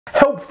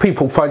Help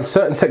people find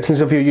certain sections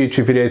of your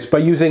YouTube videos by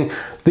using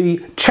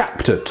the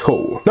chapter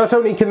tool. Not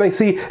only can they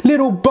see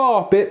little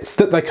bar bits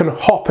that they can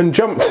hop and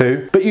jump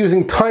to, but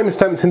using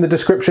timestamps in the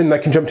description they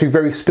can jump to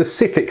very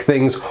specific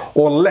things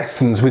or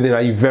lessons within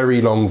a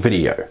very long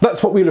video.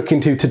 That's what we look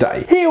into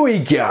today. Here we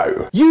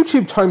go!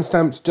 YouTube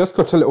timestamps just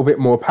got a little bit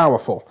more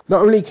powerful.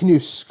 Not only can you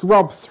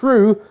scrub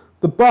through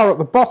the bar at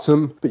the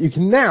bottom, but you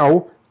can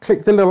now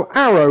click the little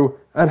arrow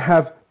and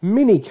have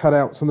mini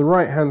cutouts on the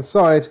right hand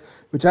side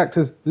which act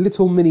as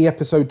little mini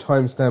episode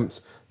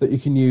timestamps that you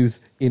can use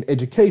in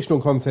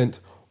educational content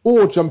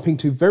or jumping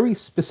to very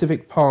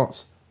specific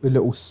parts with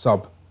little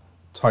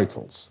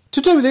subtitles.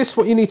 To do this,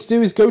 what you need to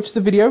do is go to the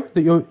video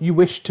that you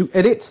wish to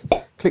edit,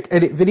 click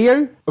edit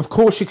video. Of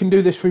course you can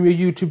do this from your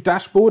YouTube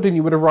dashboard and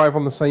you would arrive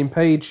on the same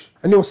page,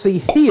 and you'll see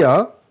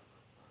here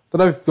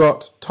that I've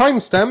got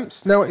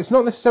timestamps. Now it's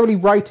not necessarily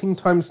writing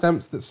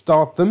timestamps that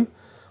start them.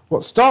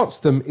 What starts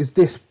them is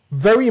this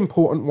very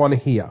important one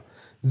here,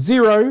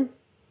 0.00.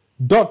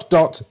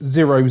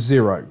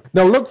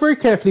 Now look very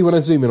carefully when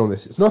I zoom in on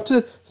this. It's not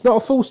a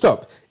full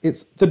stop.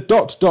 It's the ...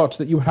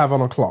 that you have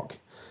on a clock.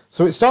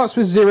 So it starts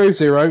with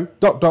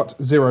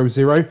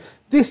 00.00.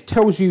 This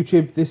tells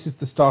YouTube this is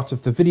the start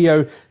of the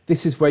video.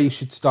 This is where you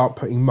should start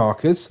putting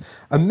markers.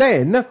 And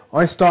then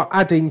I start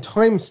adding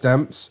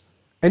timestamps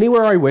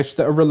anywhere I wish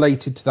that are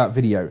related to that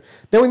video.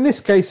 Now in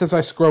this case, as I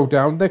scroll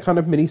down, they're kind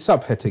of mini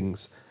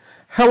subheadings.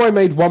 How I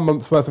made 1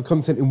 month worth of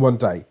content in 1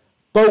 day.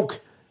 Bulk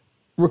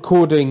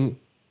recording.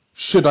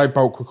 Should I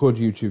bulk record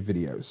YouTube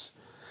videos?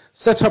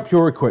 Set up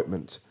your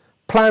equipment.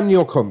 Plan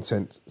your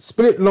content.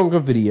 Split longer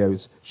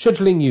videos.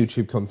 Scheduling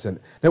YouTube content.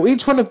 Now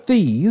each one of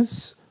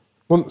these,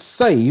 once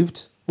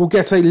saved, will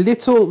get a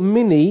little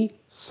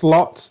mini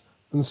slot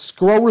and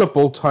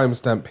scrollable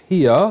timestamp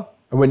here.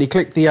 And when you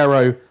click the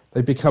arrow,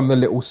 they become the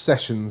little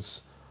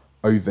sessions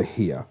over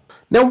here.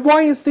 Now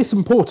why is this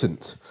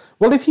important?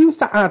 Well, if you was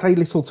to add a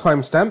little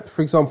timestamp,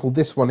 for example,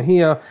 this one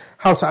here,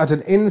 how to add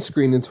an end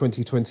screen in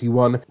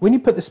 2021, when you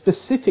put the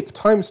specific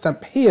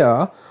timestamp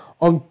here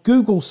on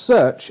Google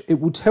search, it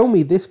will tell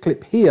me this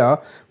clip here,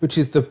 which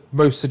is the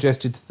most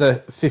suggested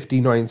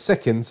 59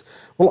 seconds,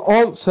 will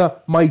answer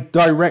my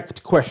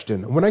direct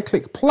question. And when I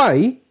click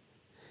play,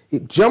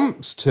 it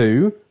jumps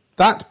to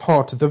that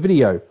part of the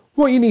video.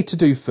 What you need to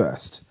do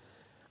first,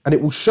 and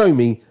it will show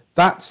me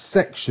that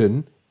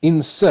section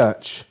in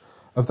search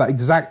of that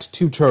exact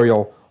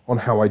tutorial on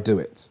how I do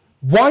it.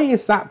 Why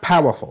is that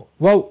powerful?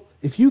 Well,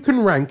 if you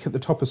can rank at the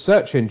top of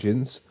search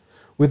engines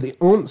with the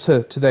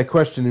answer to their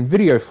question in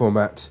video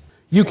format,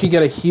 you can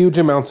get a huge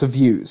amount of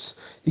views.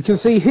 You can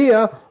see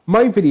here,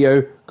 my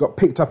video got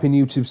picked up in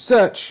YouTube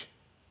search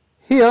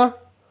here,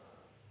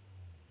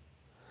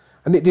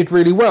 and it did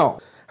really well.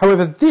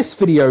 However, this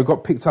video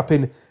got picked up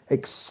in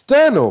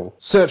external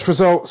search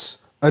results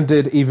and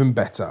did even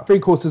better.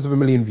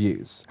 750,000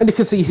 views. And you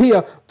can see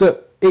here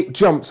that it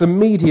jumps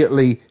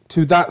immediately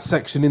to that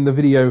section in the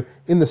video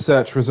in the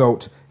search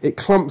result. It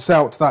clumps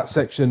out that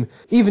section,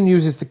 even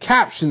uses the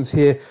captions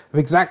here of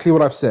exactly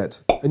what I've said.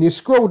 And you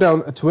scroll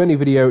down to any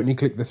video and you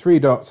click the 3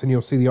 dots and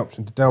you'll see the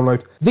option to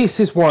download. This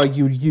is why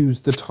you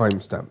use the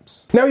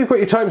timestamps. Now you've got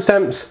your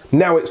timestamps,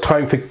 now it's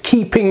time for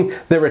keeping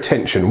their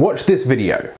attention. Watch this video.